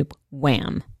the group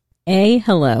Wham? A,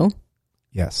 Hello.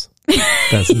 Yes.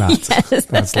 That's not. Yes.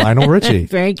 That's Lionel Richie.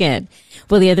 Very good.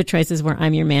 Well, the other choices were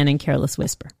I'm Your Man and Careless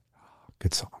Whisper.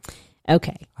 Good song.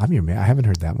 Okay. I'm Your Man. I haven't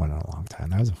heard that one in a long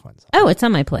time. That was a fun song. Oh, it's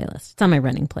on my playlist. It's on my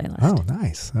running playlist. Oh,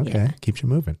 nice. Okay. Yeah. Keeps you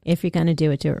moving. If you're going to do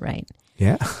it right.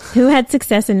 Yeah. Who had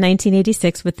success in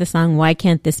 1986 with the song Why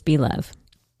Can't This Be Love?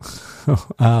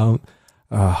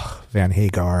 Van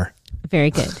Hagar.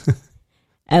 Very good.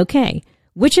 Okay.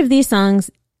 Which of these songs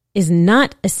is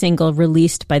not a single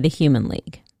released by the Human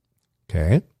League?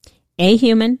 Okay. A,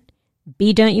 Human.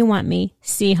 B, Don't You Want Me.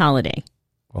 C, Holiday.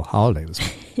 Well, Holiday was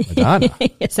Madonna.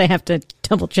 Yes, I have to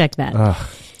double check that.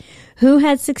 Who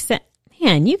had success?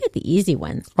 Man, you get the easy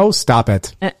ones. Oh, stop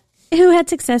it. Who had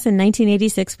success in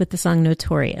 1986 with the song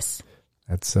Notorious?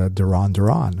 That's Duran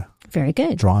Duran. Very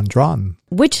good. Drawn.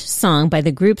 Which song by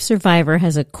the group Survivor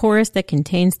has a chorus that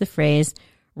contains the phrase,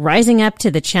 rising up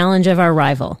to the challenge of our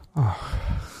rival?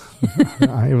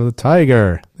 Eye of the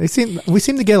Tiger. We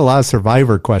seem to get a lot of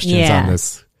Survivor questions on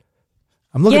this.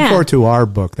 I'm looking forward to our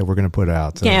book that we're going to put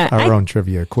out. Our own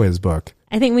trivia quiz book.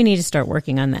 I think we need to start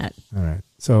working on that. All right.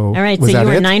 So you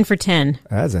were 9 for 10.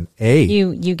 That's an A.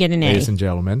 You get an A. Ladies and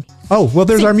gentlemen. Oh, well,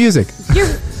 there's our music.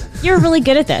 You're really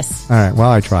good at this. All right.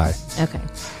 Well, I try. Okay.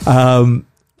 All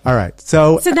right.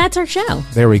 So that's our show.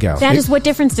 There we go. That is What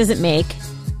Difference Does It Make?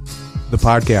 The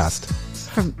podcast.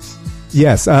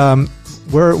 Yes.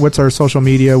 What's our social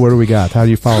media? What do we got? How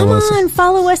do you follow us?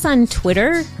 Follow us on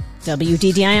Twitter,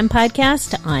 WDDIM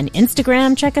Podcast. On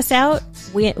Instagram, check us out.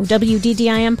 We at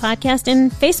WDDIM Podcast,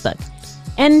 and Facebook.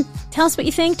 And tell us what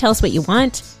you think. Tell us what you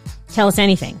want. Tell us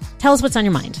anything. Tell us what's on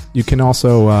your mind. You can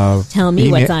also tell me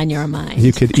what's on your mind.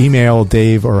 You could email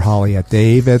Dave or Holly at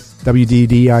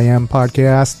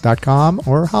dave@wddimpodcast.com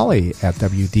or Holly at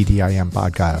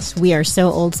wddimpodcast. We are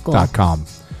so old school. .com.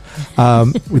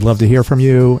 We'd love to hear from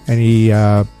you.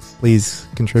 Please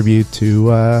contribute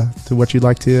to what you'd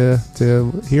like to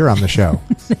hear on the show.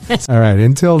 All right.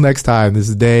 Until next time, this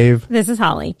is Dave. This is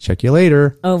Holly. Check you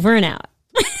later. Over and out.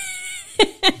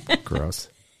 Gross.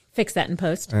 Fix that in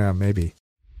post. Yeah, maybe.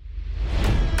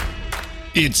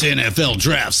 It's NFL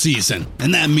draft season,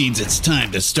 and that means it's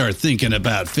time to start thinking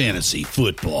about fantasy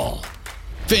football.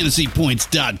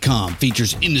 FantasyPoints.com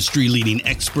features industry-leading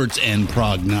experts and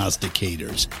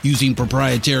prognosticators using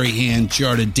proprietary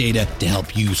hand-charted data to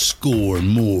help you score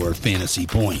more fantasy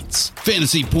points.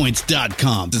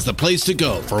 FantasyPoints.com is the place to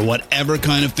go for whatever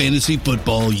kind of fantasy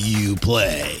football you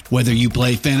play. Whether you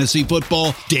play fantasy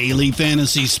football, daily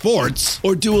fantasy sports,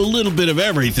 or do a little bit of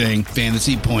everything,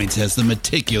 Fantasy Points has the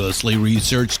meticulously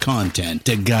researched content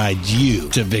to guide you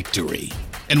to victory.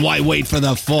 And why wait for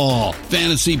the fall?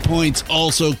 Fantasy Points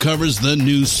also covers the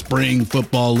new spring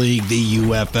football league, the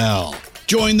UFL.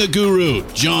 Join the guru,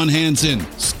 John Hansen,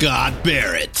 Scott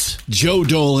Barrett, Joe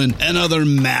Dolan, and other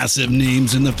massive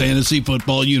names in the fantasy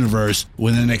football universe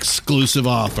with an exclusive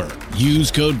offer.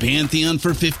 Use code Pantheon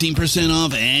for 15%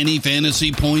 off any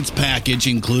Fantasy Points package,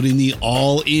 including the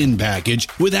all-in package,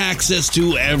 with access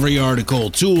to every article,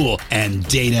 tool, and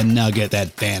data nugget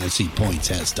that Fantasy Points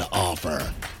has to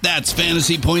offer. That's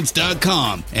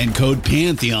FantasyPoints.com and code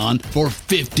Pantheon for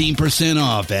 15%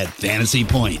 off at Fantasy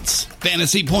Points.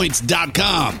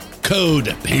 FantasyPoints.com,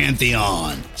 code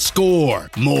Pantheon.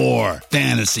 Score more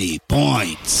fantasy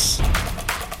points.